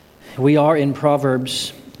We are in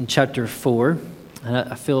Proverbs in chapter 4, and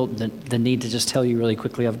I feel the need to just tell you really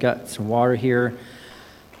quickly. I've got some water here.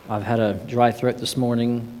 I've had a dry throat this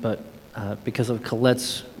morning, but because of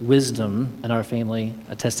Colette's wisdom in our family,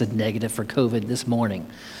 I tested negative for COVID this morning.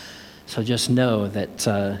 So just know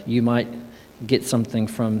that you might get something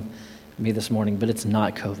from me this morning, but it's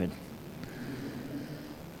not COVID.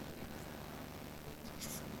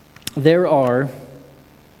 There are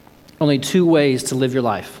only two ways to live your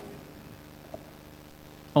life.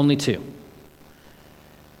 Only two.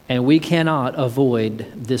 And we cannot avoid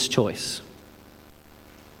this choice.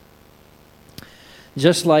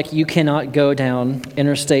 Just like you cannot go down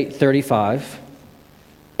Interstate 35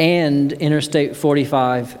 and Interstate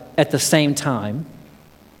 45 at the same time,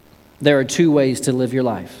 there are two ways to live your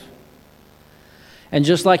life. And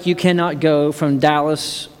just like you cannot go from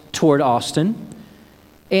Dallas toward Austin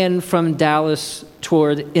and from Dallas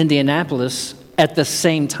toward Indianapolis at the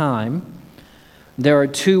same time, there are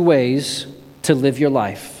two ways to live your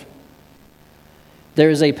life.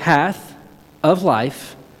 There is a path of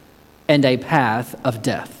life and a path of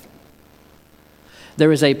death.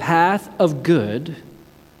 There is a path of good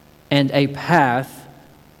and a path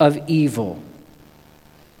of evil.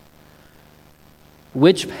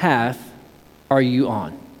 Which path are you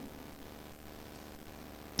on?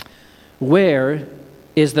 Where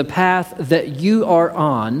is the path that you are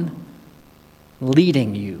on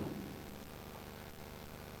leading you?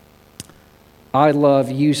 I love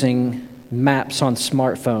using maps on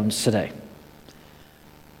smartphones today.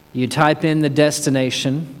 You type in the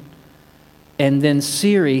destination, and then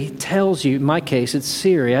Siri tells you, in my case, it's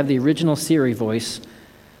Siri. I have the original Siri voice.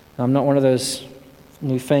 I'm not one of those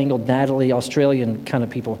newfangled Natalie Australian kind of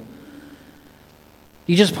people.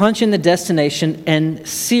 You just punch in the destination, and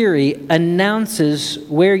Siri announces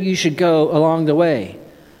where you should go along the way.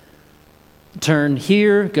 Turn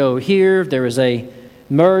here, go here. There is a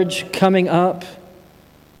merge coming up.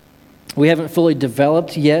 We haven't fully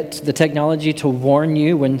developed yet the technology to warn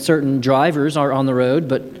you when certain drivers are on the road,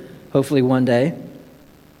 but hopefully one day.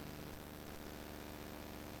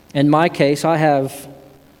 In my case, I have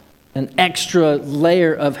an extra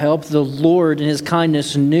layer of help. The Lord in His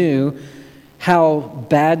kindness knew how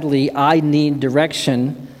badly I need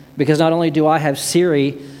direction, because not only do I have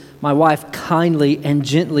Siri, my wife kindly and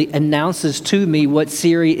gently announces to me what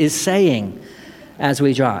Siri is saying as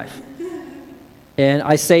we drive. And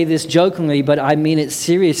I say this jokingly, but I mean it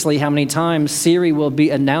seriously, how many times Siri will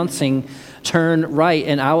be announcing, turn right,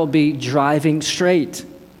 and I will be driving straight.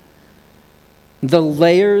 The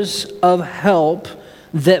layers of help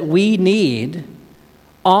that we need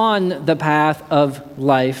on the path of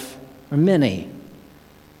life are many.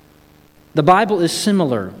 The Bible is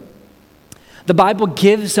similar. The Bible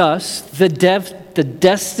gives us the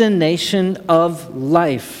destination of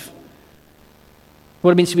life. What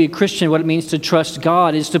it means to be a Christian, what it means to trust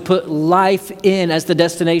God, is to put life in as the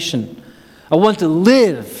destination. I want to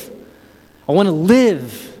live. I want to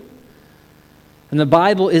live. And the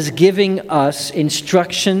Bible is giving us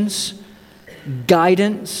instructions,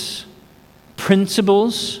 guidance,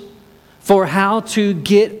 principles for how to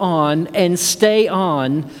get on and stay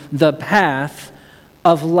on the path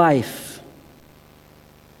of life.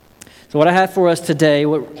 So what I have for us today,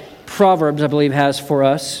 what Proverbs, I believe, has for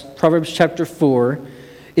us, Proverbs chapter 4,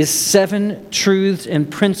 is 7 truths and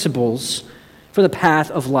principles for the path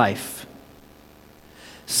of life.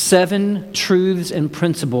 7 truths and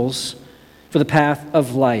principles for the path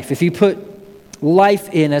of life. If you put life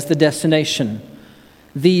in as the destination,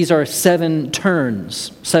 these are 7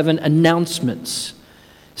 turns, 7 announcements,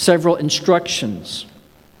 several instructions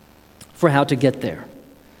for how to get there.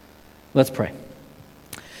 Let's pray.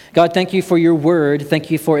 God, thank you for your word.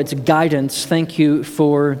 Thank you for its guidance. Thank you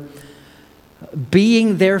for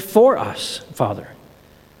being there for us, Father.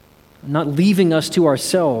 Not leaving us to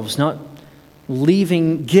ourselves, not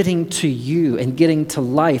getting to you and getting to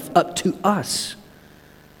life up to us,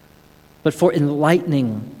 but for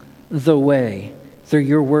enlightening the way through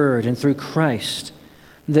your word and through Christ,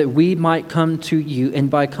 that we might come to you, and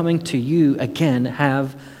by coming to you again,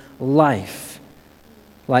 have life.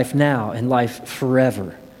 Life now and life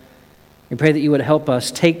forever. We pray that you would help us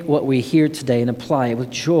take what we hear today and apply it with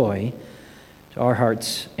joy to our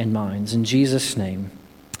hearts and minds. In Jesus' name,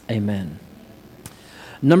 amen.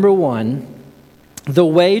 Number 1, the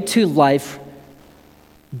way to life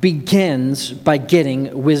begins by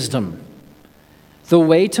getting wisdom. The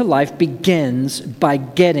way to life begins by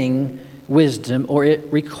getting wisdom, or it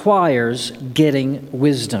requires getting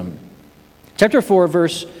wisdom. Chapter 4,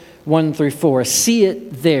 verse 1 through 4. See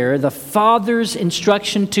it there. The father's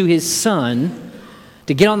instruction to his son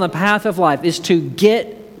to get on the path of life is to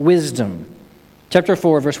get wisdom. Chapter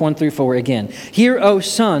 4, verse 1 through 4 again. Hear, O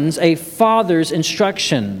sons, a father's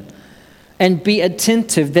instruction, and be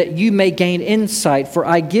attentive that you may gain insight, for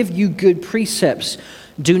I give you good precepts.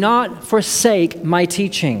 Do not forsake my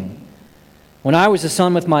teaching. When I was a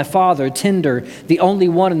son with my father, tender, the only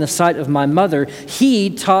one in the sight of my mother, he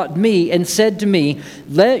taught me and said to me,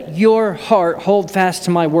 let your heart hold fast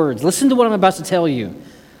to my words. Listen to what I'm about to tell you.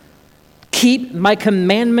 Keep my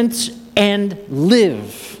commandments and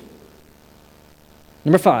live.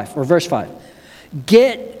 Number 5, or verse 5.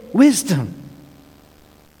 Get wisdom.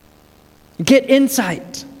 Get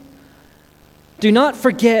insight. Do not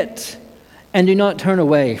forget and do not turn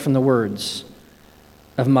away from the words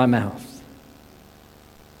of my mouth.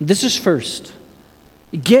 This is first.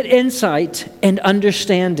 Get insight and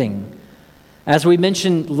understanding. As we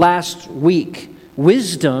mentioned last week,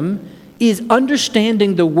 wisdom is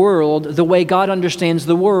understanding the world the way God understands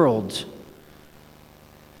the world.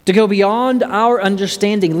 To go beyond our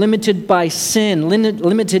understanding, limited by sin,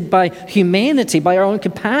 limited by humanity, by our own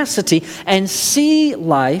capacity, and see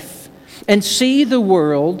life and see the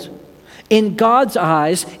world in God's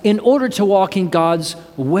eyes in order to walk in God's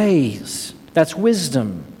ways. That's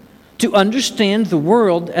wisdom. To understand the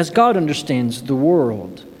world as God understands the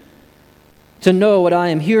world. To know what I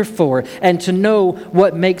am here for and to know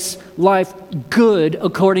what makes life good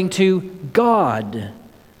according to God.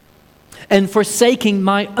 And forsaking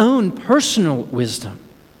my own personal wisdom,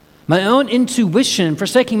 my own intuition,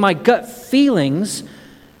 forsaking my gut feelings,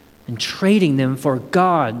 and trading them for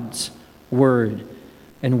God's word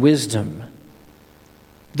and wisdom.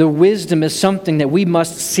 The wisdom is something that we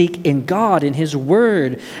must seek in God, in His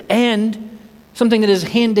word, and something that is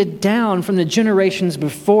handed down from the generations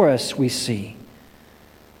before us, we see.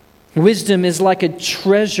 Wisdom is like a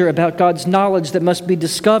treasure about God's knowledge that must be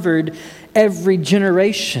discovered every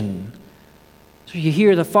generation. So you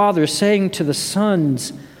hear the Father saying to the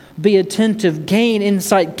sons, be attentive, gain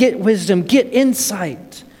insight, get wisdom, get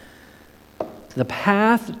insight. The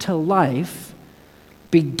path to life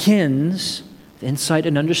begins with insight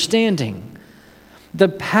and understanding. The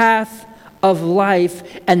path of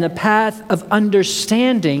life and the path of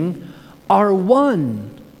understanding are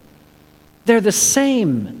one. They're the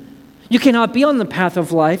same. You cannot be on the path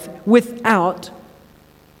of life without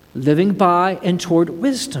living by and toward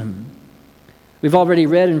wisdom. We've already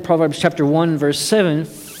read in Proverbs chapter 1, verse 7,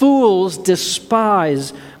 fools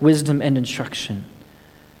despise wisdom and instruction.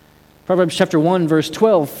 Proverbs chapter 1, verse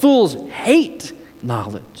 12, fools hate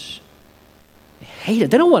knowledge. They hate it.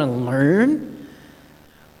 They don't want to learn.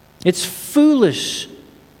 It's foolish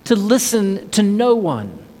to listen to no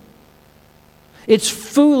one. It's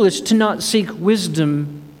foolish to not seek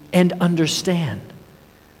wisdom and understand.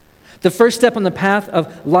 The first step on the path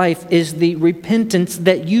of life is the repentance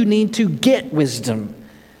that you need to get wisdom.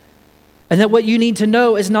 And that what you need to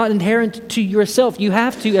know is not inherent to yourself. You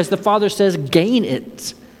have to, as the Father says, gain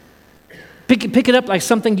it. Pick it up like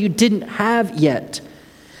something you didn't have yet.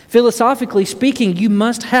 Philosophically speaking, you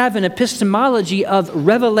must have an epistemology of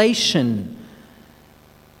revelation.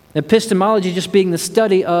 Epistemology just being the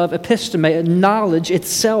study of episteme, knowledge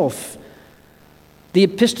itself. The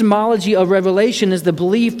epistemology of revelation is the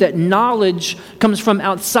belief that knowledge comes from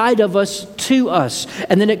outside of us to us,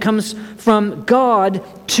 and then it comes from God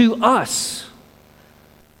to us.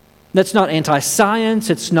 That's not anti-science,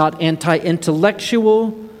 it's not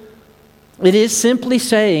anti-intellectual. It is simply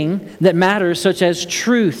saying that matters such as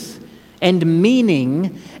truth and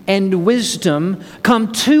meaning and wisdom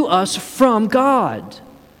come to us from God.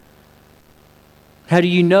 How do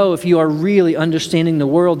you know if you are really understanding the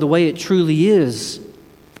world the way it truly is?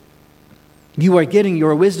 You are getting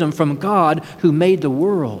your wisdom from God who made the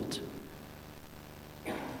world.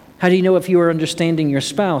 How do you know if you are understanding your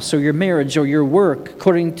spouse or your marriage or your work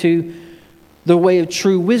according to the way of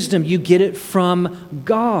true wisdom? You get it from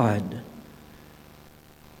God.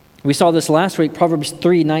 We saw this last week, Proverbs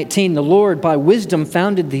 3:19. The Lord by wisdom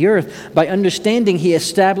founded the earth. By understanding he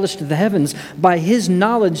established the heavens. By his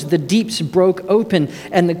knowledge the deeps broke open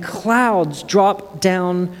and the clouds dropped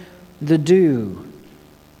down the dew.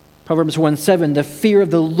 Proverbs 1:7. The fear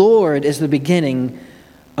of the Lord is the beginning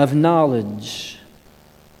of knowledge.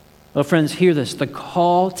 Well, friends, hear this. The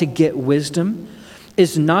call to get wisdom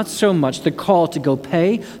is not so much the call to go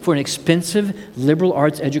pay for an expensive liberal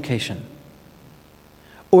arts education,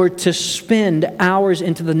 or to spend hours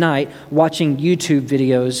into the night watching YouTube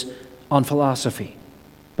videos on philosophy.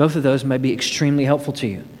 Both of those may be extremely helpful to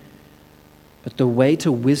you. But the way to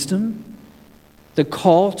wisdom, the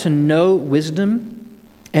call to know wisdom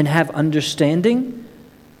and have understanding,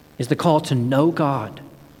 is the call to know God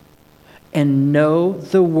and know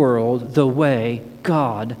the world the way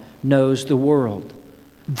God knows the world.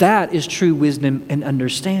 That is true wisdom and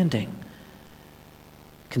understanding.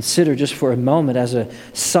 Consider just for a moment as a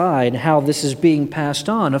side how this is being passed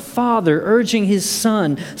on. A father urging his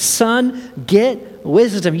son, "Son, get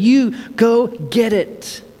wisdom. You go get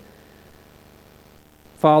it."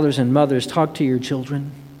 Fathers and mothers, talk to your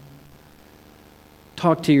children.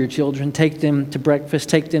 Talk to your children. Take them to breakfast.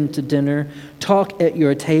 Take them to dinner. Talk at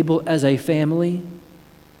your table as a family.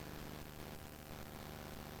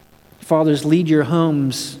 Fathers, lead your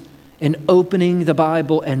homes in opening the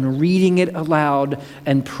Bible and reading it aloud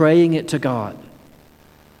and praying it to God.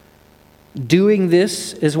 Doing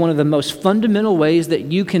this is one of the most fundamental ways that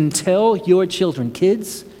you can tell your children,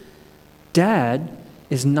 kids, Dad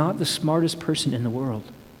is not the smartest person in the world.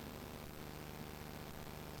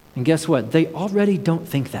 And guess what? They already don't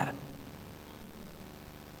think that.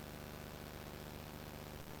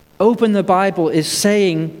 Open the Bible is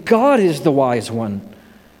saying God is the wise one.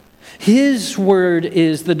 His word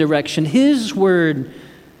is the direction. His word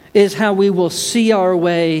is how we will see our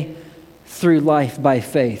way through life by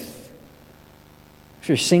faith. If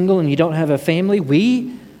you're single and you don't have a family,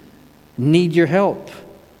 we need your help.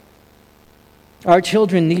 Our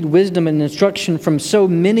children need wisdom and instruction from so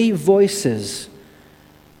many voices.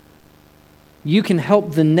 You can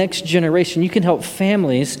help the next generation. You can help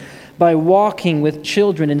families by walking with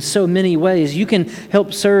children in so many ways. You can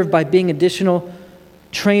help serve by being additional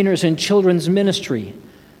trainers in children's ministry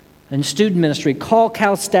and student ministry. Call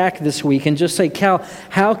Cal Stack this week and just say, "Cal,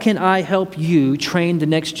 how can I help you train the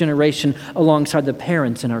next generation alongside the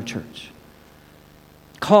parents in our church?"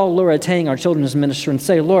 Call Laura Tang, our children's minister, and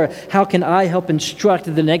say, "Laura, how can I help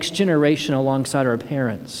instruct the next generation alongside our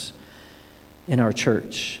parents in our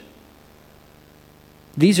church?"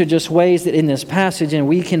 These are just ways that in this passage, and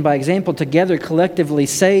we can, by example, together collectively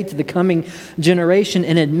say to the coming generation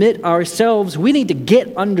and admit ourselves, we need to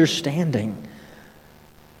get understanding.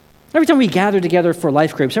 Every time we gather together for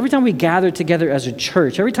life groups, every time we gather together as a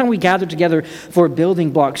church, every time we gather together for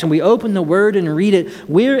building blocks and we open the Word and read it,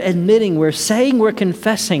 we're admitting, we're saying, we're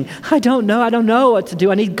confessing, I don't know what to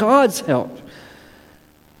do. I need God's help.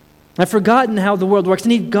 I've forgotten how the world works. I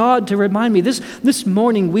need God to remind me. This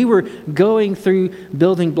morning we were going through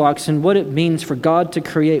building blocks and what it means for God to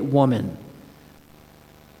create woman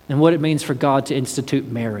and what it means for God to institute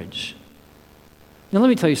marriage. Now let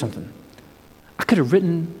me tell you something. I could have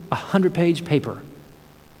written a 100-page paper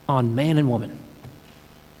on man and woman.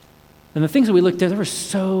 And the things that we looked at, they were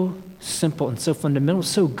so simple and so fundamental,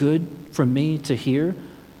 so good for me to hear.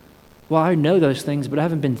 Well, I know those things, but I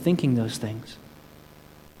haven't been thinking those things.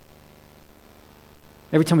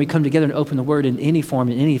 Every time we come together and open the Word in any form,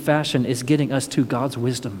 in any fashion, is getting us to God's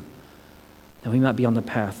wisdom, that we might be on the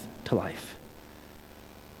path to life.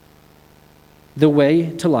 The way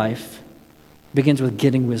to life begins with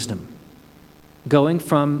getting wisdom, going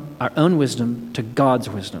from our own wisdom to God's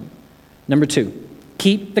wisdom. Number 2,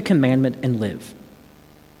 keep the commandment and live.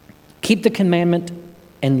 Keep the commandment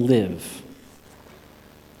and live.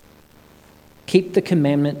 Keep the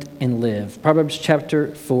commandment and live. Proverbs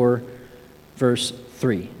chapter 4, verse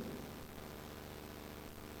 3.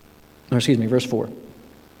 Verse 4.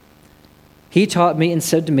 He taught me and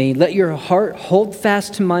said to me, "Let your heart hold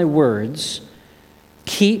fast to my words,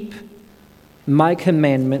 keep my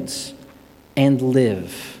commandments and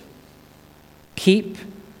live." Keep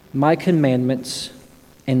my commandments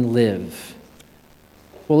and live.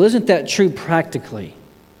 Well, isn't that true practically?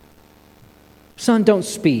 Son, don't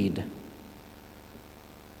speed.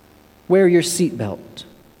 Wear your seatbelt.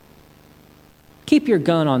 Keep your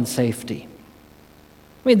gun on safety.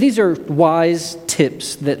 I mean, these are wise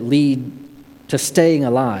tips that lead to staying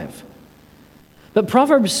alive. But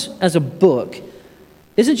Proverbs as a book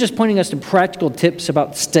isn't just pointing us to practical tips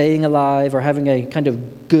about staying alive or having a kind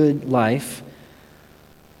of good life.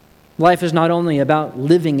 Life is not only about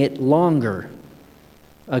living it longer.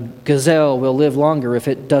 A gazelle will live longer if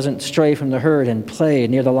it doesn't stray from the herd and play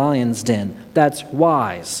near the lion's den. That's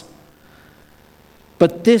wise.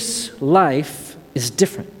 But this life is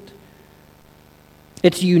different.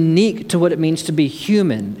 It's unique to what it means to be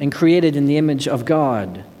human and created in the image of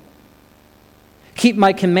God. Keep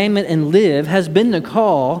my commandment and live has been the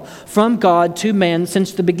call from God to man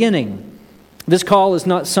since the beginning. This call is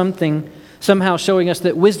not something somehow showing us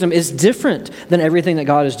that wisdom is different than everything that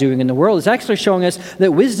God is doing in the world. It's actually showing us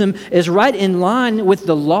that wisdom is right in line with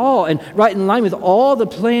the law and right in line with all the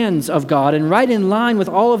plans of God and right in line with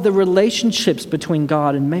all of the relationships between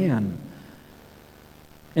God and man.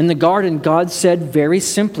 In the garden, God said very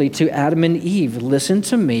simply to Adam and Eve, "Listen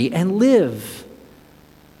to me and live."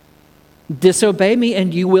 Disobey me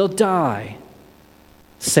and you will die.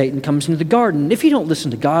 Satan comes into the garden. If you don't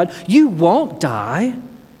listen to God, you won't die.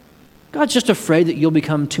 God's just afraid that you'll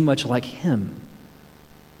become too much like him.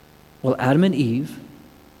 Well, Adam and Eve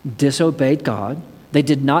disobeyed God. They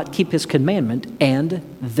did not keep his commandment, and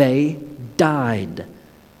they died.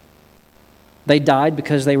 They died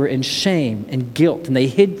because they were in shame and guilt, and they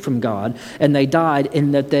hid from God, and they died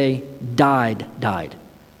in that they died.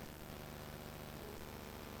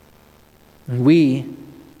 And we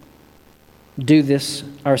do this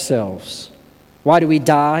ourselves. Why do we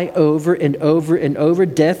die over and over and over?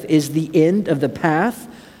 Death is the end of the path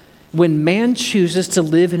when man chooses to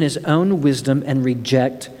live in his own wisdom and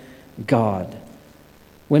reject God.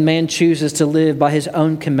 When man chooses to live by his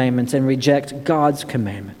own commandments and reject God's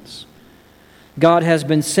commandments. God has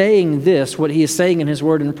been saying this, what he is saying in his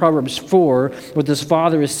word in Proverbs 4, what this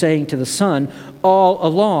Father is saying to the Son, all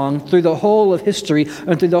along through the whole of history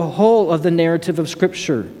and through the whole of the narrative of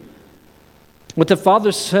Scripture. What the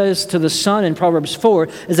Father says to the Son in Proverbs 4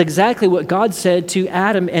 is exactly what God said to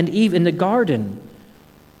Adam and Eve in the garden.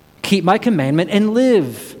 Keep my commandment and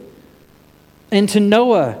live. And to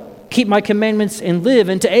Noah, keep my commandments and live.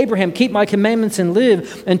 And to Abraham, keep my commandments and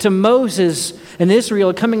live. And to Moses and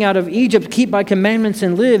Israel coming out of Egypt, keep my commandments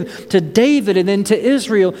and live. To David and then to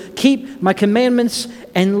Israel, keep my commandments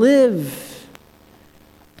and live.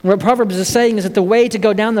 What Proverbs is saying is that the way to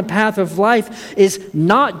go down the path of life is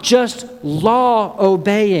not just law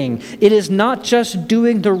obeying. It is not just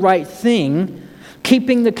doing the right thing.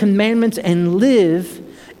 Keeping the commandments and live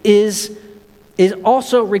is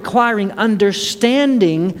also requiring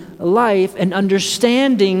understanding life and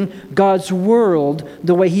understanding God's world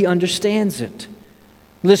the way he understands it.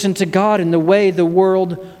 Listen to God in the way the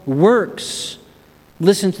world works.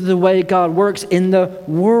 Listen to the way God works in the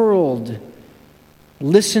world.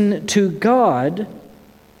 Listen to God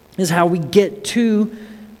is how we get to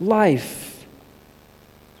life.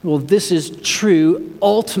 Well, this is true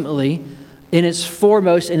ultimately in its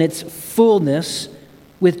foremost, in its fullness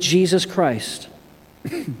with Jesus Christ.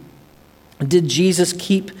 Did Jesus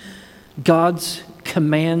keep God's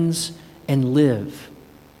commands and live?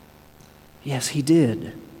 Yes, he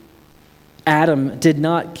did. Adam did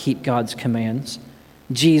not keep God's commands.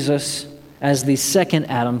 Jesus, as the second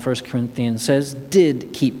Adam, 1 Corinthians says,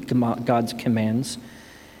 did keep God's commands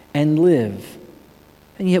and live.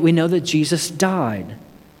 And yet we know that Jesus died.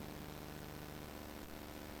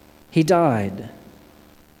 He died.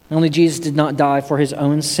 Only Jesus did not die for his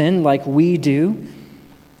own sin like we do.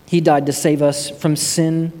 He died to save us from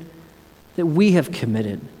sin that we have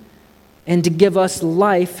committed and to give us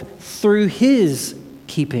life through his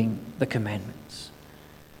keeping the commandments.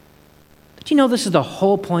 Did you know this is the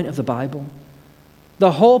whole point of the Bible?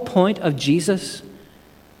 The whole point of Jesus?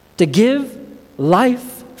 To give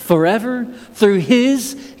life forever through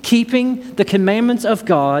his keeping the commandments of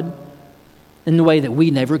God in the way that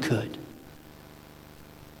we never could.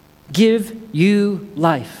 Give you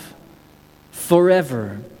life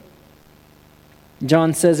forever.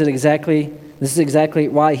 John says it exactly. This is exactly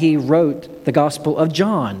why he wrote the Gospel of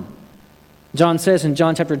John. John says in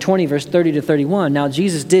John chapter 20, verse 30 to 31, now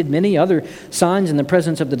Jesus did many other signs in the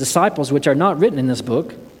presence of the disciples, which are not written in this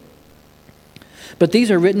book. But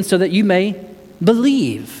these are written so that you may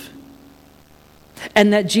believe.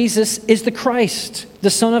 And that Jesus is the Christ,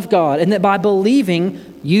 the Son of God. And that by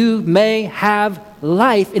believing, you may have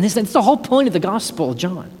life in his name. That's the whole point of the Gospel of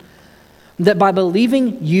John. That by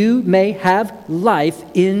believing, you may have life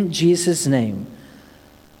in Jesus' name.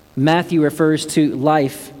 Matthew refers to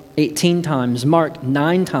life 18 times, Mark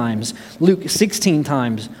 9 times, Luke 16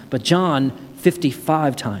 times, but John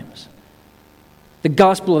 55 times. The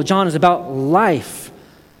Gospel of John is about life.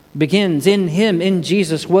 Begins in him, in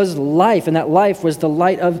Jesus, was life, and that life was the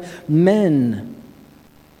light of men.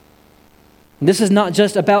 This is not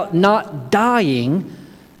just about not dying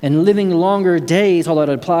and living longer days, although it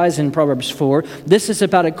applies in Proverbs 4. This is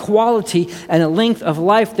about a quality and a length of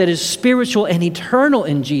life that is spiritual and eternal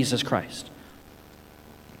in Jesus Christ.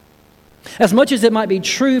 As much as it might be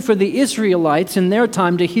true for the Israelites in their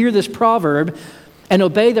time to hear this proverb and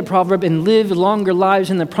obey the proverb and live longer lives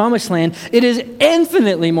in the promised land, it is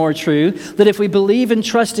infinitely more true that if we believe and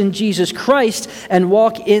trust in Jesus Christ and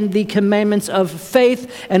walk in the commandments of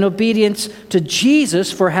faith and obedience to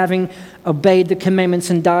Jesus for having obeyed the commandments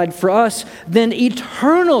and died for us, then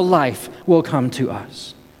eternal life will come to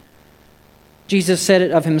us. Jesus said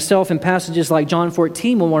it of himself in passages like John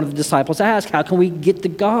 14 when one of the disciples asked, how can we get to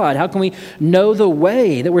God? How can we know the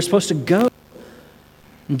way that we're supposed to go?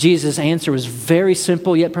 Jesus' answer was very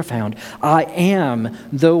simple yet profound. I am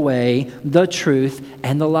the way, the truth,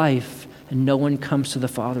 and the life. and no one comes to the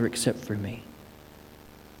Father except through me.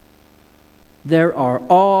 There are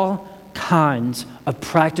all kinds of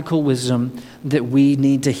practical wisdom that we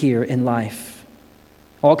need to hear in life.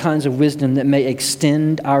 All kinds of wisdom that may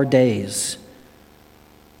extend our days.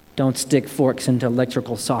 Don't stick forks into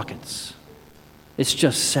electrical sockets. It's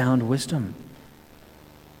just sound wisdom.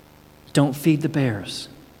 Don't feed the bears.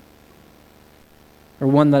 Or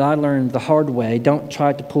one that I learned the hard way, don't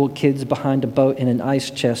try to pull kids behind a boat in an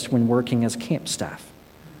ice chest when working as camp staff.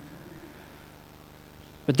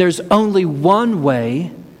 But there's only one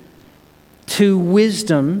way to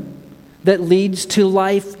wisdom that leads to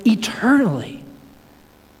life eternally,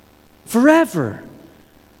 forever.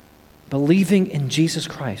 Believing in Jesus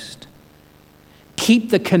Christ. Keep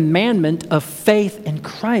the commandment of faith in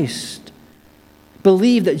Christ.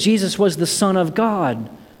 Believe that Jesus was the Son of God,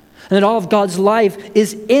 and that all of God's life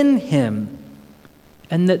is in him,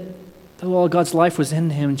 and that though all God's life was in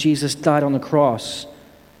him, Jesus died on the cross,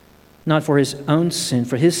 not for his own sin,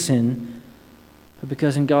 for his sin, but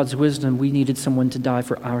because in God's wisdom we needed someone to die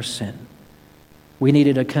for our sin. We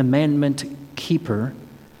needed a commandment keeper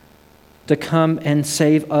to come and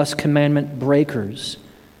save us commandment breakers,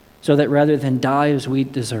 so that rather than die as we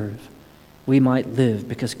deserve, we might live,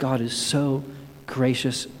 because God is so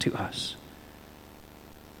gracious to us.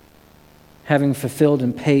 Having fulfilled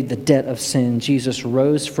and paid the debt of sin, Jesus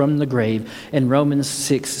rose from the grave, and Romans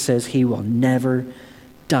 6 says he will never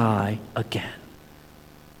die again.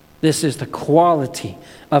 This is the quality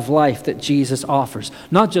of life that Jesus offers.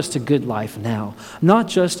 Not just a good life now, not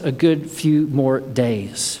just a good few more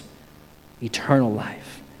days. Eternal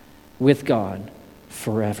life with God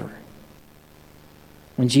forever.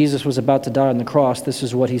 When Jesus was about to die on the cross, this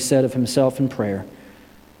is what he said of himself in prayer.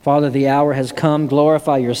 Father, the hour has come.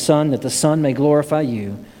 Glorify your Son, that the Son may glorify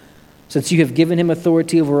you, since you have given him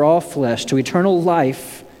authority over all flesh to eternal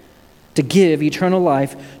life, to give eternal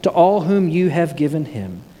life to all whom you have given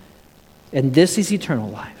him. And this is eternal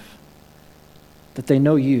life, that they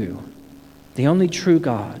know you, the only true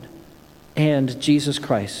God, and Jesus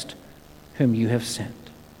Christ, whom you have sent.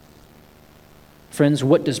 Friends,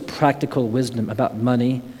 what does practical wisdom about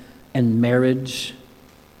money and marriage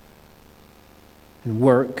and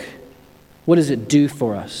work, what does it do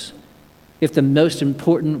for us if the most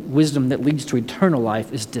important wisdom that leads to eternal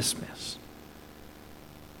life is dismissed?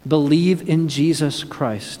 Believe in Jesus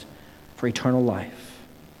Christ for eternal life.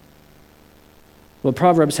 Well,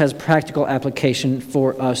 Proverbs has practical application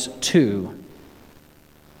for us too.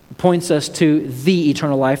 It points us to the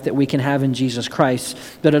eternal life that we can have in Jesus Christ,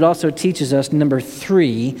 but it also teaches us, number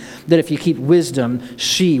 3, that if you keep wisdom,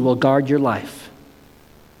 she will guard your life.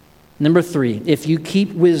 Number 3, if you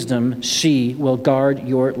keep wisdom, she will guard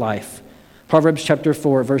your life. Proverbs chapter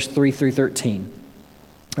 4, verse 3 through 13,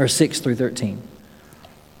 or 6 through 13.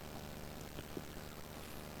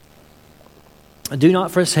 Do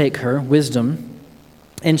not forsake her, wisdom,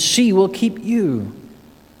 and she will keep you.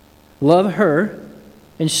 Love her,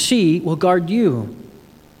 and she will guard you.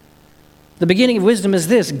 The beginning of wisdom is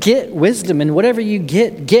this: get wisdom, and whatever you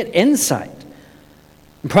get insight.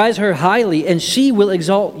 Prize her highly, and she will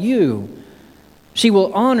exalt you. She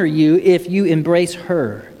will honor you if you embrace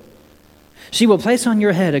her. She will place on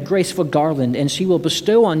your head a graceful garland, and she will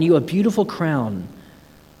bestow on you a beautiful crown.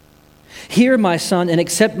 Hear, my son, and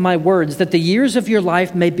accept my words, that the years of your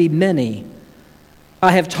life may be many.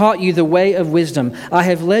 I have taught you the way of wisdom. I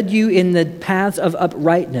have led you in the paths of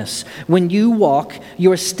uprightness. When you walk,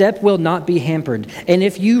 your step will not be hampered, and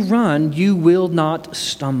if you run, you will not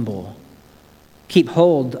stumble. Keep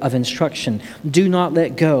hold of instruction. Do not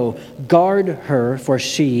let go. Guard her, for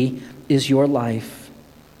she is your life.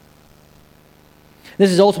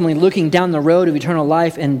 This is ultimately looking down the road of eternal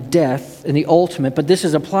life and death in the ultimate, but this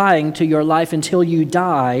is applying to your life until you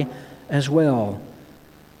die as well.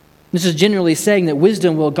 This is generally saying that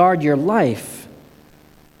wisdom will guard your life.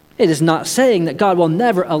 It is not saying that God will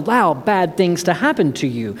never allow bad things to happen to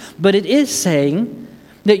you, but it is saying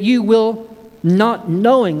that you will not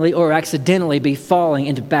knowingly or accidentally be falling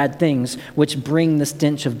into bad things which bring the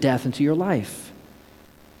stench of death into your life.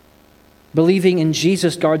 Believing in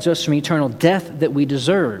Jesus guards us from eternal death that we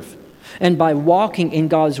deserve. And by walking in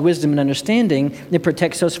God's wisdom and understanding, it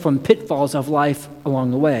protects us from pitfalls of life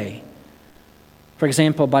along the way. For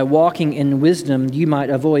example, by walking in wisdom, you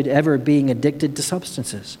might avoid ever being addicted to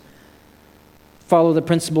substances. Follow the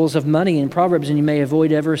principles of money in Proverbs, and you may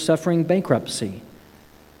avoid ever suffering bankruptcy.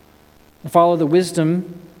 Follow the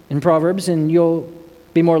wisdom in Proverbs, and you'll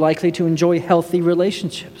be more likely to enjoy healthy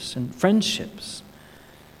relationships and friendships.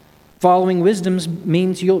 Following wisdom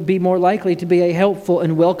means you'll be more likely to be a helpful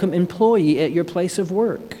and welcome employee at your place of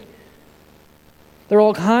work. There are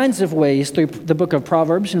all kinds of ways through the book of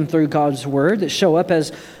Proverbs and through God's word that show up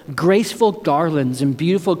as graceful garlands and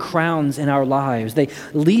beautiful crowns in our lives. They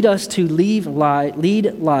lead us to lead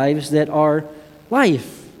lives that are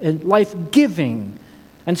life and life-giving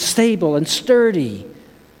and stable and sturdy.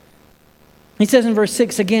 He says in verse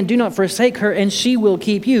 6 again, do not forsake her and she will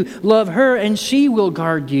keep you. Love her and she will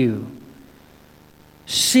guard you.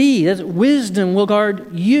 That's wisdom, will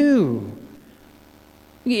guard you.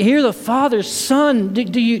 You hear the Father, Son,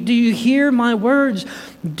 do you hear my words?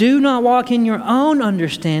 Do not walk in your own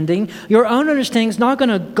understanding. Your own understanding is not going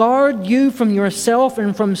to guard you from yourself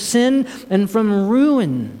and from sin and from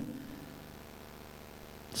ruin.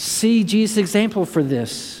 See Jesus' example for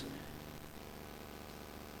this.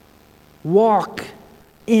 Walk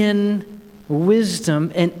in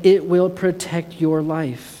wisdom and it will protect your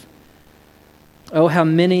life. Oh, how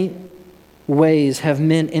many ways have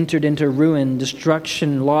men entered into ruin,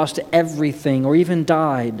 destruction, lost everything, or even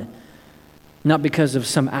died, not because of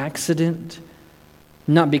some accident,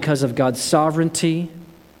 not because of God's sovereignty,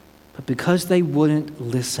 but because they wouldn't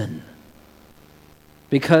listen,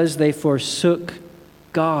 because they forsook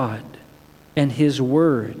God and His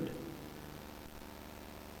Word.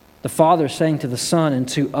 The Father saying to the Son and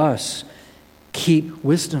to us, keep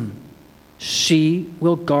wisdom. She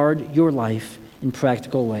will guard your life in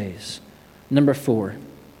practical ways. Number 4,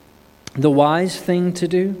 the wise thing to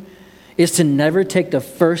do is to never take the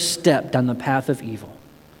first step down the path of evil.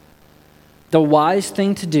 The wise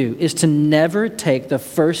thing to do is to never take the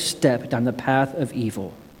first step down the path of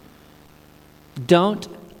evil. Don't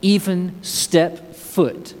even step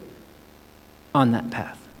foot on that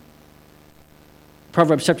path.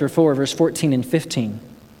 Proverbs chapter 4, verse 14 and 15.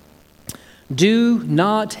 Do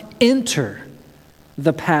not enter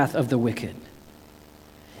the path of the wicked,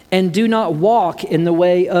 and do not walk in the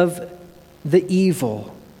way of the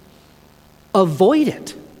evil. Avoid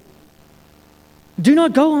it. Do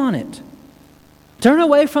not go on it. Turn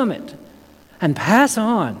away from it and pass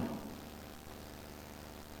on.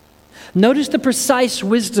 Notice the precise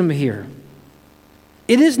wisdom here.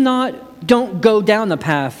 It is not, don't go down the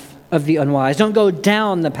path of the unwise. Don't go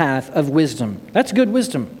down the path of wisdom. That's good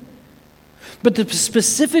wisdom. But the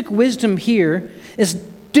specific wisdom here is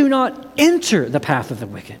do not enter the path of the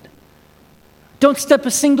wicked. Don't step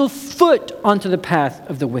a single foot onto the path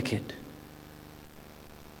of the wicked.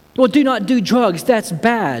 Well, do not do drugs. That's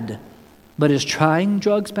bad. But is trying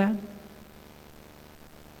drugs bad?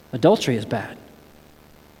 Adultery is bad.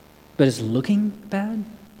 But is looking bad?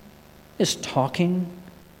 Is talking,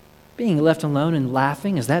 being left alone and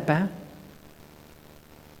laughing, is that bad?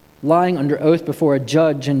 Lying under oath before a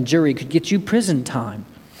judge and jury could get you prison time.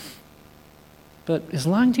 But is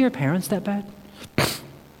lying to your parents that bad?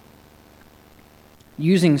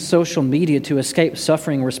 Using social media to escape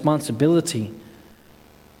suffering responsibility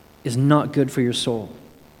is not good for your soul.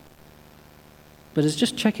 But is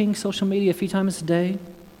just checking social media a few times a day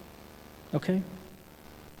okay?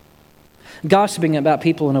 Gossiping about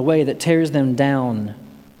people in a way that tears them down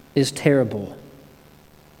is terrible.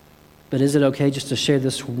 But is it okay just to share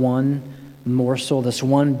this one morsel, this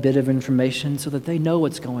one bit of information so that they know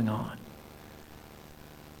what's going on?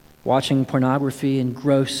 Watching pornography and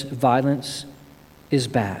gross violence is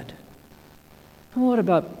bad. Well, what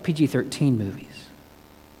about PG-13 movies?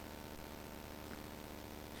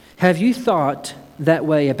 Have you thought that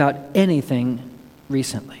way about anything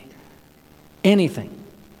recently? Anything?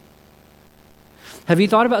 Have you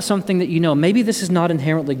thought about something that you know, maybe this is not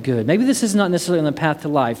inherently good, maybe this is not necessarily on the path to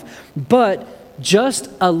life, but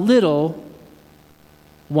just a little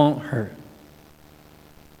won't hurt?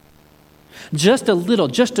 Just a little,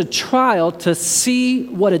 just a trial to see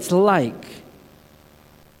what it's like.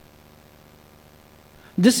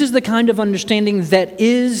 This is the kind of understanding that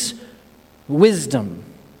is wisdom.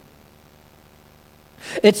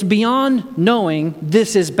 It's beyond knowing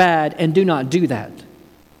this is bad and do not do that.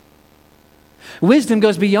 Wisdom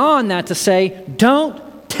goes beyond that to say,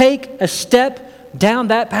 don't take a step down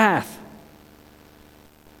that path.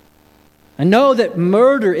 I know that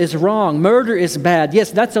murder is wrong. Murder is bad. Yes,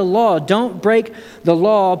 that's a law. Don't break the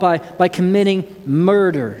law by committing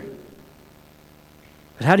murder.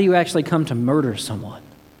 But how do you actually come to murder someone?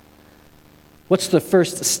 What's the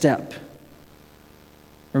first step?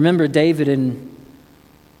 Remember David in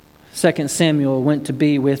 2 Samuel went to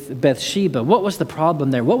be with Bathsheba. What was the problem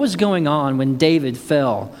there? What was going on when David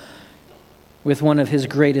fell with one of his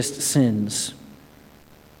greatest sins?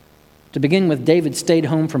 To begin with, David stayed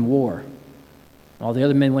home from war. All the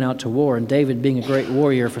other men went out to war, and David, being a great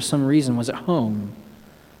warrior, for some reason was at home.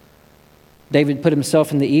 David put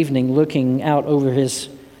himself in the evening looking out over his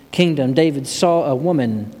kingdom. David saw a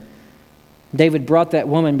woman David brought that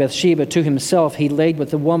woman, Bathsheba, to himself. He laid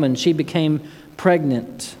with the woman. She became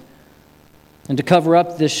pregnant. And to cover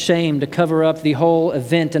up this shame, to cover up the whole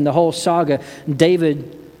event and the whole saga,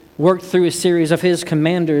 David worked through a series of his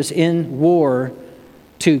commanders in war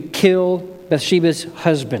to kill Bathsheba's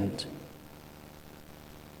husband.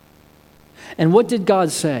 And what did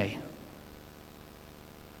God say?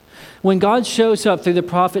 When God shows up through the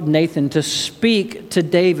prophet Nathan to speak to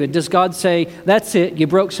David, does God say, that's it, you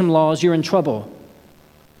broke some laws, you're in trouble?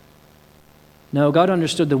 No, God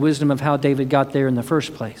understood the wisdom of how David got there in the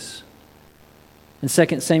first place. In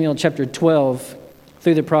 2 Samuel chapter 12,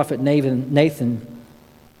 through the prophet Nathan,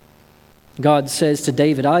 God says to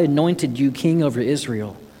David, I anointed you king over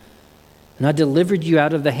Israel, and I delivered you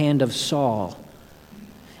out of the hand of Saul.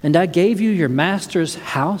 And I gave you your master's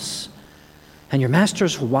house and your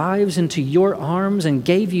master's wives into your arms, and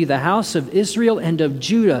gave you the house of Israel and of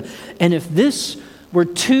Judah. And if this were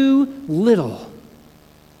too little,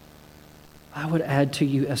 I would add to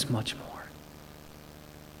you as much more.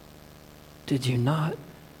 Did you not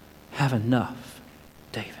have enough,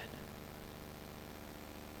 David?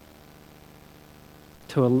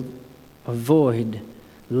 To avoid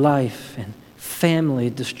life and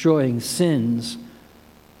family-destroying sins,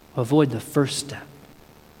 avoid the first step.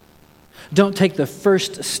 Don't take the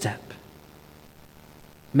first step.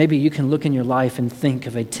 Maybe you can look in your life and think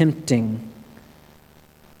of a tempting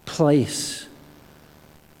place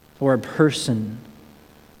or a person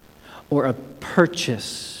or a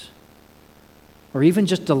purchase or even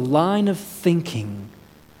just a line of thinking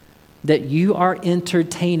that you are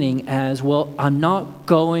entertaining as, well, I'm not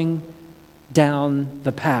going down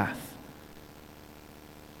the path.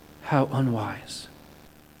 How unwise.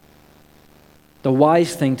 The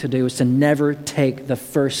wise thing to do is to never take the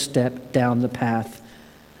first step down the path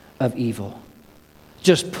of evil.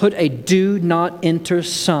 Just put a do not enter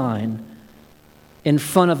sign in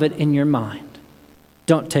front of it in your mind.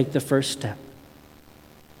 Don't take the first step.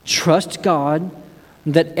 Trust God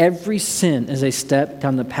that every sin is a step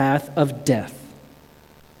down the path of death,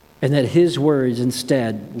 and that His words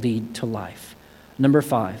instead lead to life. Number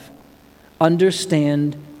 5,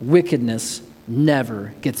 understand wickedness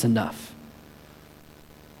never gets enough.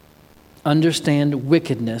 Understand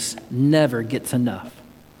wickedness never gets enough.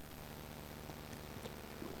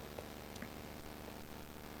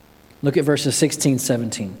 Look at verses 16,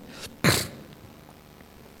 17.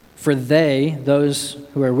 For those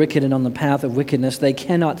who are wicked and on the path of wickedness, they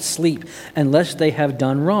cannot sleep unless they have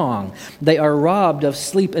done wrong. They are robbed of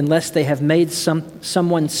sleep unless they have made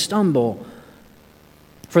someone stumble.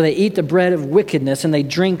 For they eat the bread of wickedness and they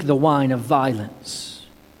drink the wine of violence.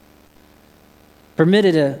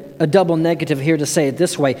 Permitted a double negative here to say it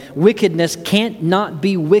this way. Wickedness can't not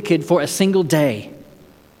be wicked for a single day.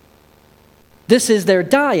 This is their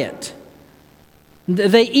diet.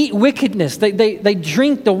 They eat wickedness. They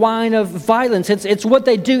drink the wine of violence. It's what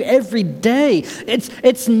they do every day.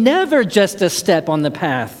 It's never just a step on the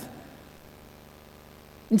path.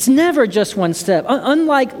 It's never just one step.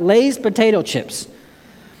 Unlike Lay's potato chips,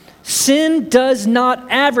 sin does not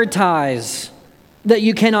advertise that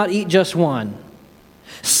you cannot eat just one.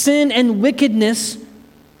 Sin and wickedness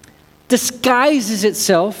disguises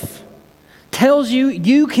itself, tells you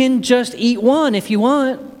you can just eat one if you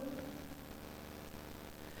want.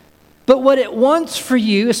 But what it wants for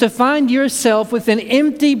you is to find yourself with an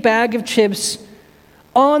empty bag of chips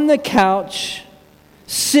on the couch,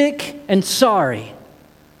 sick and sorry.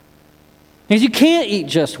 Because you can't eat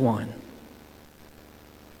just one.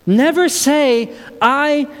 Never say,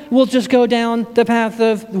 I will just go down the path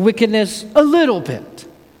of wickedness a little bit.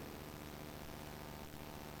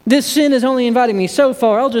 This sin is only inviting me so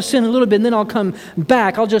far. I'll just sin a little bit and then I'll come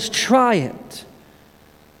back. I'll just try it.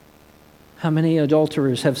 How many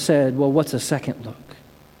adulterers have said, well, what's a second look?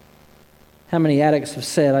 How many addicts have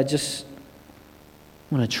said, I just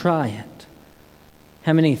want to try it?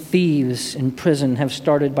 How many thieves in prison have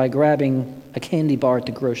started by grabbing a candy bar at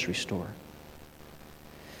the grocery store?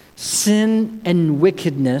 Sin and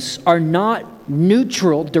wickedness are not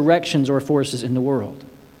neutral directions or forces in the world.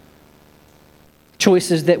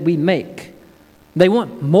 Choices that we make. They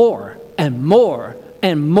want more and more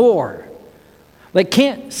and more. They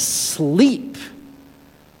can't sleep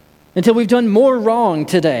until we've done more wrong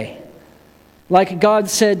today. Like God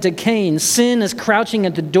said to Cain, sin is crouching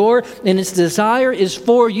at the door and its desire is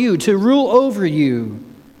for you, to rule over you.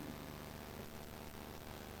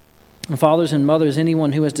 And fathers and mothers,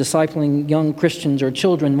 anyone who is discipling young Christians or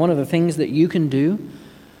children, one of the things that you can do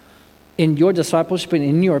in your discipleship and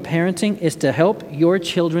in your parenting is to help your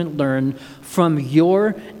children learn from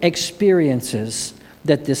your experiences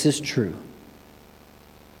that this is true.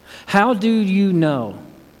 How do you know?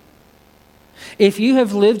 If you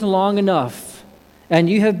have lived long enough and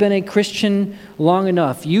you have been a Christian long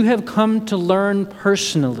enough, you have come to learn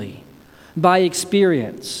personally by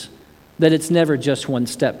experience that it's never just one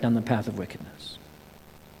step down the path of wickedness.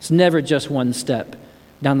 It's never just one step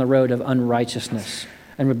down the road of unrighteousness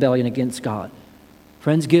and rebellion against God.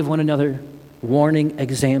 Friends, give one another warning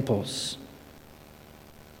examples.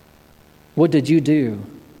 What did you do?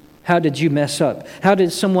 How did you mess up? How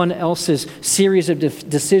did someone else's series of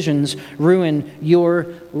decisions ruin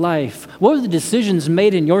your life? What were the decisions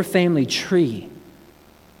made in your family tree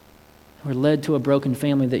or led to a broken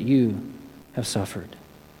family that you have suffered?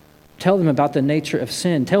 Tell them about the nature of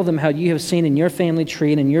sin. Tell them how you have seen in your family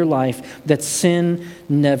tree and in your life that sin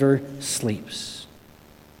never sleeps.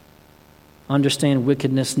 Understand,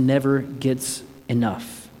 wickedness never gets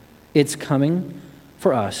enough. It's coming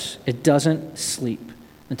for us. It doesn't sleep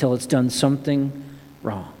until it's done something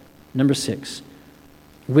wrong. Number 6,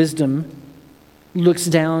 wisdom looks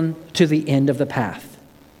down to the end of the path.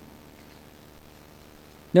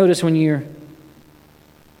 Notice when you're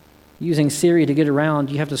using Siri to get around,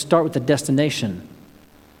 you have to start with the destination.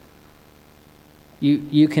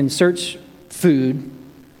 You can search food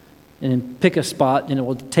and pick a spot and it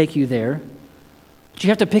will take you there. But you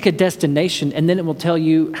have to pick a destination and then it will tell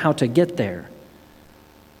you how to get there.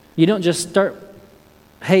 You don't just start,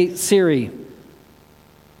 hey Siri,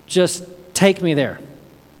 just take me there.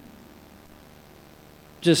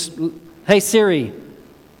 Just, hey Siri,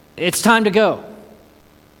 it's time to go.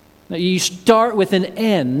 Now, you start with an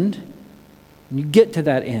end and you get to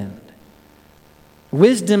that end.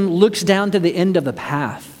 Wisdom looks down to the end of the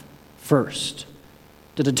path first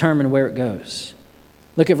to determine where it goes.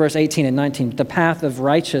 Look at verse 18 and 19. The path of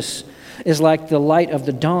righteous is like the light of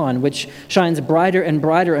the dawn, which shines brighter and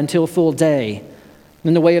brighter until full day.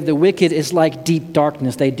 And the way of the wicked is like deep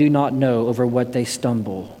darkness. They do not know over what they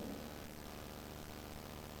stumble.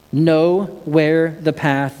 Know where the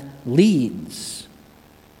path leads.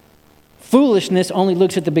 Foolishness only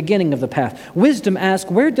looks at the beginning of the path. Wisdom asks,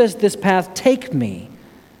 where does this path take me?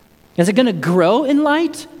 Is it going to grow in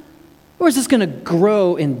light? Or is this going to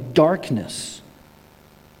grow in darkness?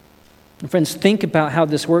 And friends, think about how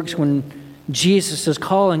this works when Jesus is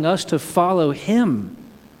calling us to follow him.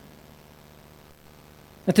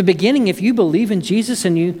 At the beginning, if you believe in Jesus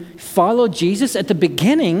and you follow Jesus, at the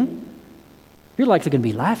beginning, you're likely going to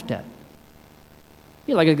be laughed at.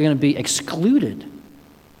 You're likely going to be excluded.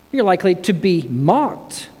 You're likely to be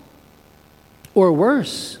mocked or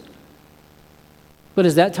worse. But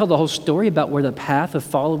does that tell the whole story about where the path of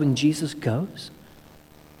following Jesus goes?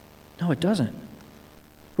 No, it doesn't.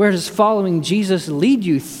 Where does following Jesus lead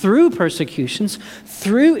you? Through persecutions,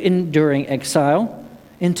 through enduring exile,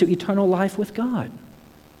 into eternal life with God.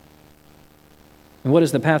 And what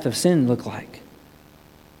does the path of sin look like?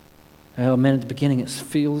 Oh man, at the beginning it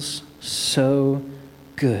feels so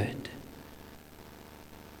good.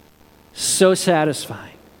 So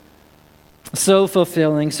satisfying. So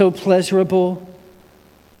fulfilling, so pleasurable.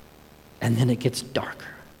 And then it gets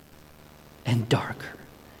darker and darker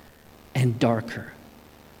and darker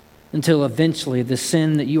until eventually the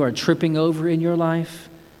sin that you are tripping over in your life,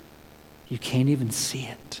 you can't even see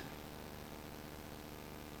it.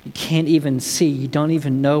 You can't even see. You don't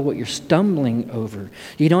even know what you're stumbling over.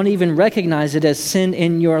 You don't even recognize it as sin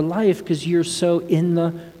in your life because you're so in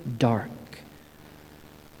the dark.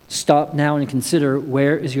 Stop now and consider,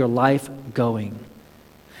 where is your life going?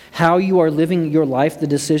 How you are living your life, the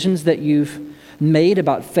decisions that you've made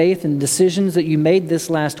about faith and decisions that you made this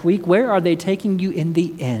last week, where are they taking you in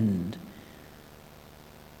the end?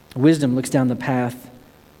 Wisdom looks down the path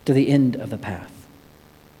to the end of the path.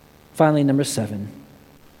 Finally, number 7,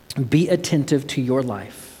 be attentive to your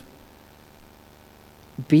life.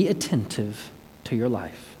 Be attentive to your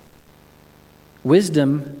life.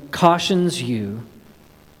 Wisdom cautions you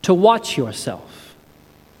to watch yourself.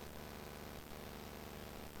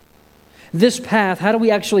 This path, how do we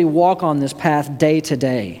actually walk on this path day to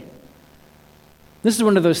day? This is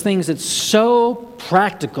one of those things that's so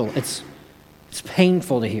practical, it's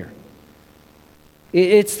painful to hear.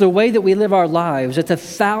 It's the way that we live our lives. It's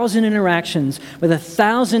 1,000 interactions with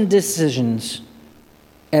 1,000 decisions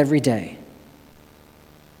every day.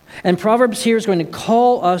 And Proverbs here is going to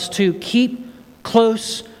call us to keep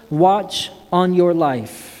close watch on your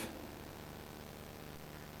life.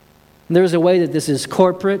 There's a way that this is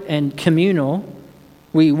corporate and communal.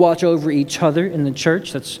 We watch over each other in the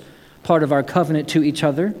church. That's part of our covenant to each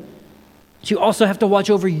other. But you also have to watch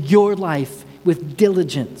over your life with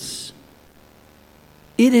diligence.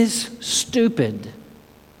 It is stupid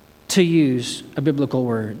to use a biblical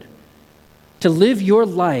word. to live your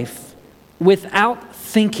life without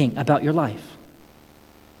thinking about your life.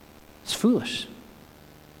 It's foolish.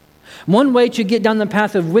 One way to get down the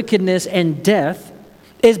path of wickedness and death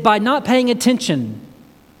is by not paying attention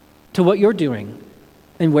to what you're doing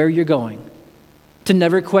and where you're going. To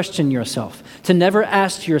never question yourself, to never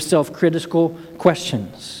ask yourself critical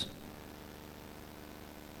questions.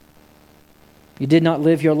 You did not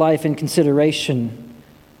live your life in consideration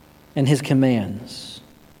and His commands.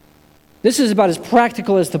 This is about as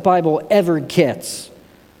practical as the Bible ever gets.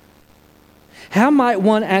 How might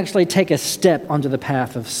one actually take a step onto the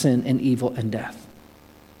path of sin and evil and death?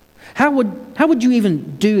 How would you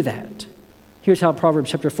even do that? Here's how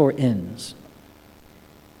Proverbs chapter 4 ends.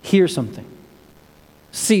 Hear something.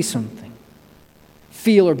 See something.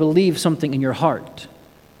 Feel or believe something in your heart.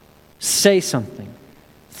 Say something.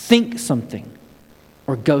 Think something.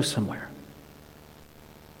 Or go somewhere.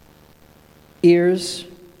 Ears,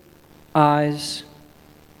 eyes,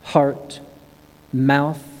 heart,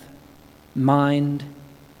 mouth, mind,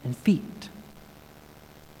 and feet.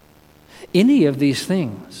 Any of these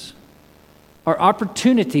things are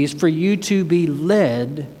opportunities for you to be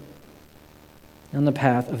led on the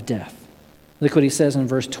path of death. Look what he says in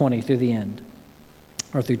verse 20 through the end,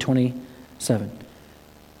 or through 27.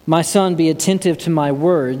 My son, be attentive to my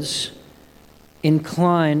words.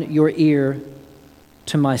 Incline your ear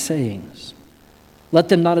to my sayings. Let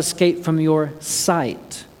them not escape from your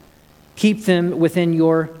sight. Keep them within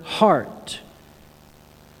your heart.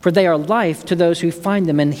 For they are life to those who find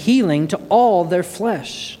them and healing to all their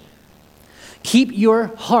flesh. Keep your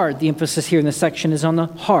heart. The emphasis here in this section is on the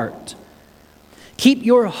heart. Keep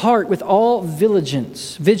your heart with all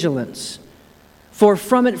vigilance, for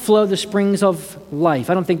from it flow the springs of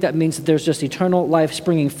life. I don't think that means that there's just eternal life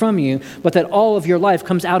springing from you, but that all of your life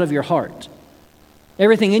comes out of your heart.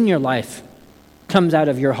 Everything in your life comes out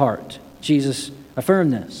of your heart. Jesus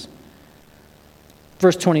affirmed this.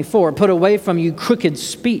 Verse 24, put away from you crooked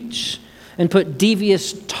speech and put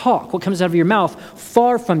devious talk, what comes out of your mouth,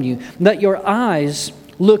 far from you. Let your eyes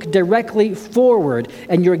look directly forward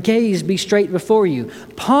and your gaze be straight before you.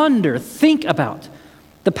 Ponder, think about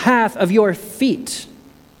the path of your feet.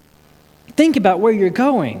 Think about where you're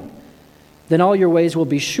going. Then all your ways will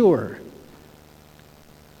be sure.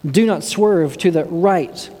 Do not swerve to the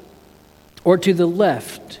right or to the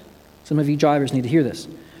left. Some of you drivers need to hear this.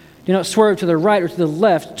 Do not swerve to the right or to the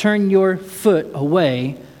left. Turn your foot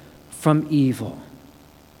away from evil.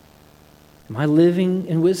 Am I living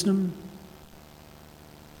in wisdom?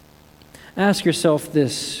 Ask yourself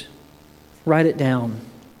this. Write it down.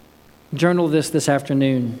 Journal this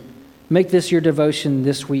afternoon. Make this your devotion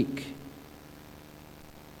this week.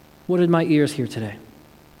 What did my ears hear today?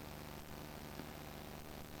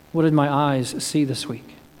 What did my eyes see this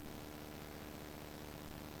week?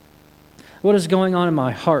 What is going on in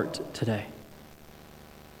my heart today?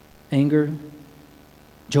 Anger,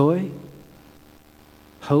 joy,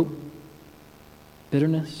 hope,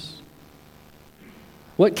 bitterness?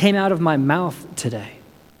 What came out of my mouth today?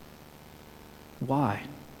 Why?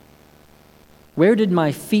 Where did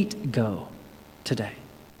my feet go today?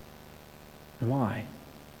 And why?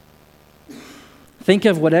 Think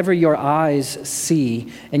of whatever your eyes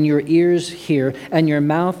see and your ears hear and your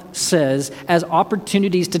mouth says as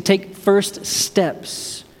opportunities to take first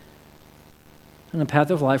steps on the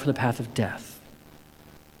path of life or the path of death.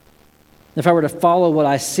 If I were to follow what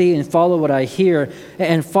I see and follow what I hear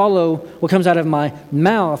and follow what comes out of my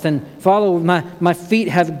mouth and follow my feet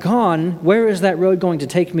have gone, where is that road going to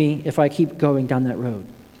take me if I keep going down that road?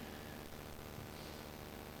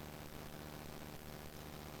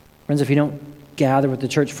 Friends, if you don't gather with the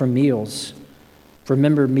church for meals, for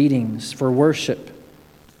member meetings, for worship,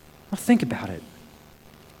 well, think about it.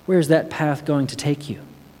 Where's that path going to take you?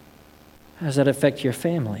 How does that affect your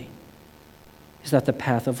family? Is that the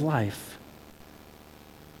path of life?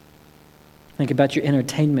 Think about your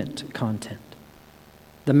entertainment content.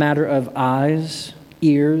 The matter of eyes,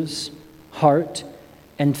 ears, heart,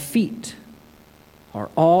 and feet are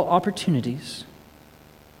all opportunities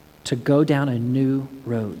to go down a new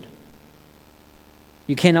road.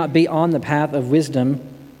 You cannot be on the path of wisdom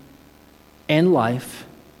and life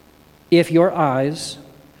if your eyes,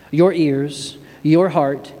 your ears, your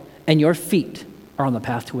heart, and your feet are on the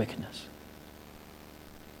path to wickedness.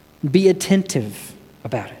 Be attentive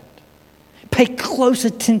about it. Pay close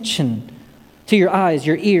attention to your eyes,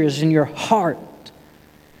 your ears, and your heart.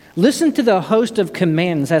 Listen to the host of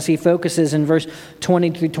commands as he focuses in verse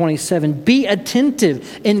 20 through 27. Be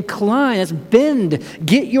attentive, incline, bend,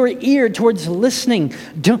 get your ear towards listening.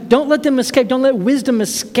 Don't let them escape. Don't let wisdom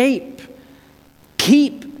escape.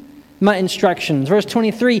 Keep my instructions. Verse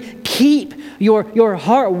 23, Keep your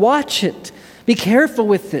heart. Watch it. Be careful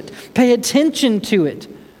with it. Pay attention to it.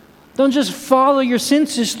 Don't just follow your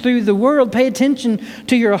senses through the world. Pay attention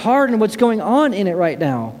to your heart and what's going on in it right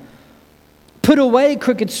now. Put away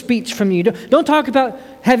crooked speech from you. Don't talk about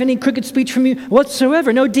have any crooked speech from you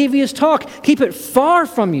whatsoever. No devious talk. Keep it far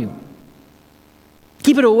from you.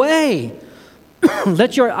 Keep it away.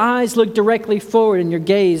 Let your eyes look directly forward and your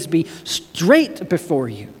gaze be straight before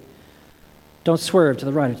you. Don't swerve to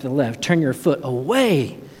the right or to the left. Turn your foot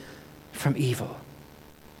away from evil.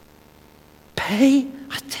 Pay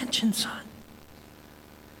attention, son.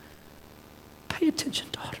 Pay attention,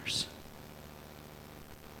 daughters.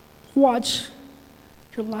 Watch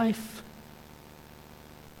your life.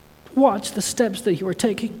 Watch the steps that you are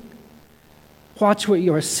taking. Watch what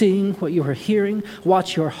you are seeing, what you are hearing.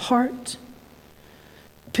 Watch your heart.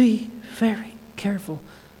 Be very careful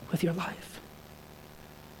with your life.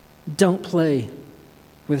 Don't play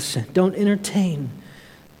with sin. Don't entertain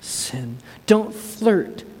sin. Don't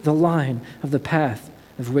flirt the line of the path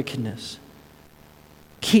of wickedness.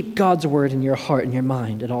 Keep God's word in your heart and your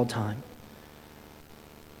mind at all times.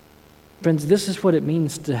 Friends, this is what it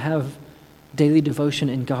means to have daily devotion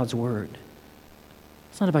in God's word.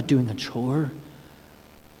 It's not about doing a chore.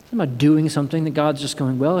 It's not about doing something that God's just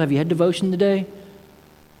going, well, have you had devotion today?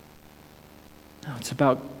 No, it's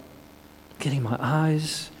about getting my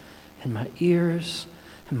eyes and my ears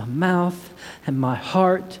and my mouth and my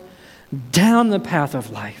heart down the path of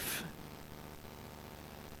life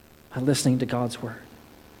by listening to God's word.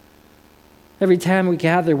 Every time we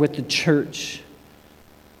gather with the church,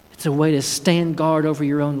 it's a way to stand guard over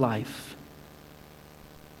your own life.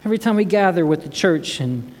 Every time we gather with the church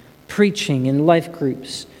and preaching and life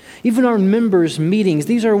groups, even our members' meetings,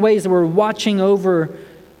 these are ways that we're watching over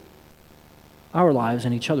our lives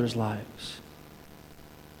and each other's lives.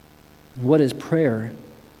 What is prayer?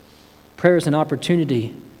 Prayer is an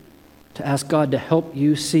opportunity to ask God to help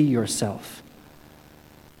you see yourself.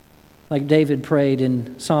 Like David prayed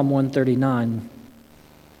in Psalm 139,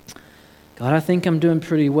 God, I think I'm doing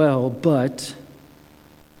pretty well, but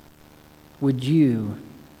would you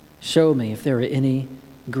show me if there are any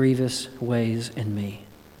grievous ways in me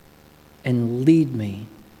and lead me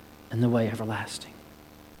in the way everlasting?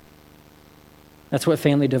 That's what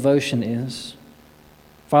family devotion is.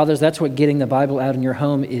 Fathers, that's what getting the Bible out in your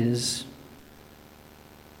home is.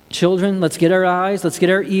 Children, let's get our eyes, let's get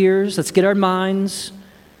our ears, let's get our minds,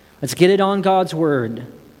 let's get it on God's word.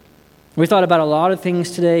 We thought about a lot of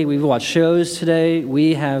things today. We've watched shows today.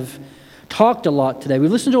 We have talked a lot today.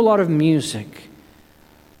 We've listened to a lot of music.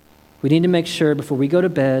 We need to make sure before we go to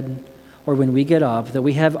bed or when we get up that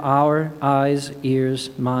we have our eyes,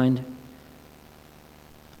 ears, mind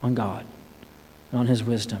on God and on His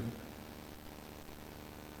wisdom.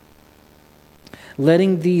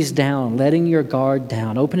 Letting these down, letting your guard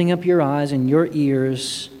down, opening up your eyes and your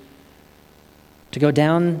ears to go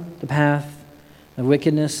down the path of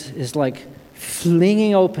wickedness is like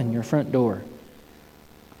flinging open your front door,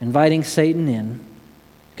 inviting Satan in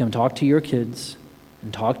to come talk to your kids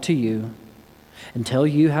and talk to you and tell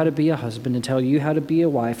you how to be a husband and tell you how to be a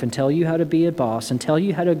wife and tell you how to be a boss and tell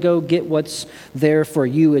you how to go get what's there for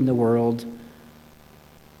you in the world.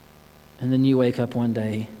 And then you wake up one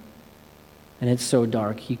day and it's so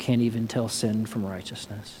dark you can't even tell sin from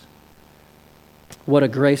righteousness. What a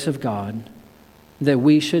grace of God that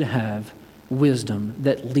we should have wisdom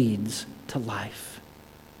that leads to life.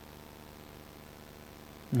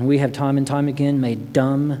 And we have time and time again made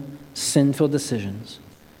dumb, sinful decisions.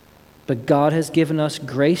 But God has given us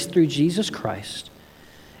grace through Jesus Christ,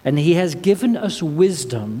 and He has given us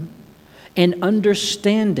wisdom and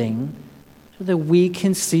understanding so that we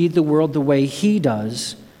can see the world the way He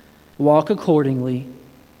does, walk accordingly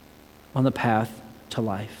on the path to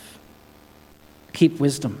life. Keep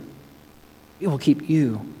wisdom. It will keep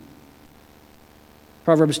you.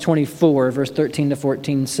 Proverbs 24, verse 13 to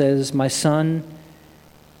 14 says, My son,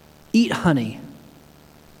 eat honey,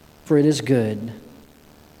 for it is good,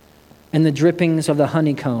 and the drippings of the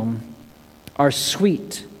honeycomb are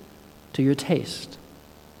sweet to your taste.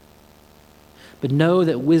 But know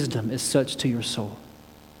that wisdom is such to your soul.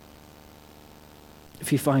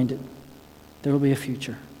 If you find it, there will be a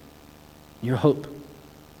future. Your hope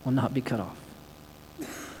will not be cut off.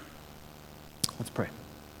 Let's pray.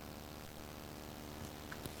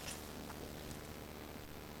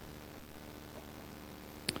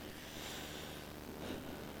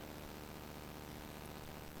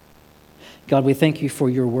 God, we thank you for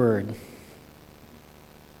your word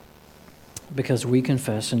because we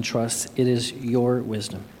confess and trust it is your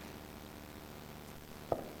wisdom.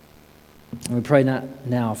 And we pray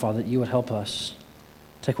now, Father, that you would help us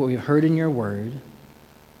Take what we've heard in your word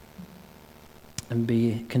and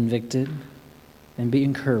be convicted and be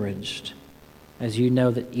encouraged as you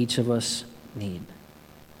know that each of us need.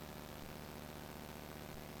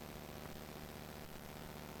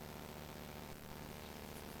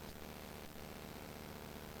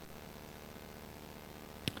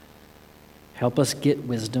 Help us get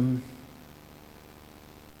wisdom.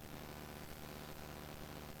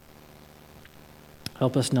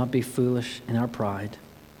 Help us not be foolish in our pride.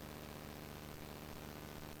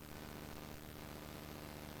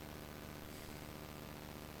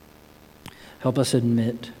 Help us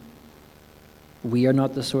admit we are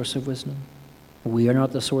not the source of wisdom. We are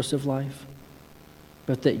not the source of life,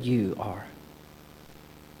 but that you are.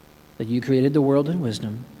 That you created the world in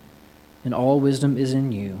wisdom, and all wisdom is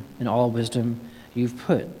in you, and all wisdom you've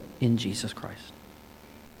put in Jesus Christ.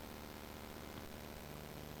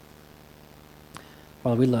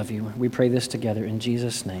 Father, we love you. We pray this together in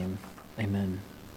Jesus' name. Amen.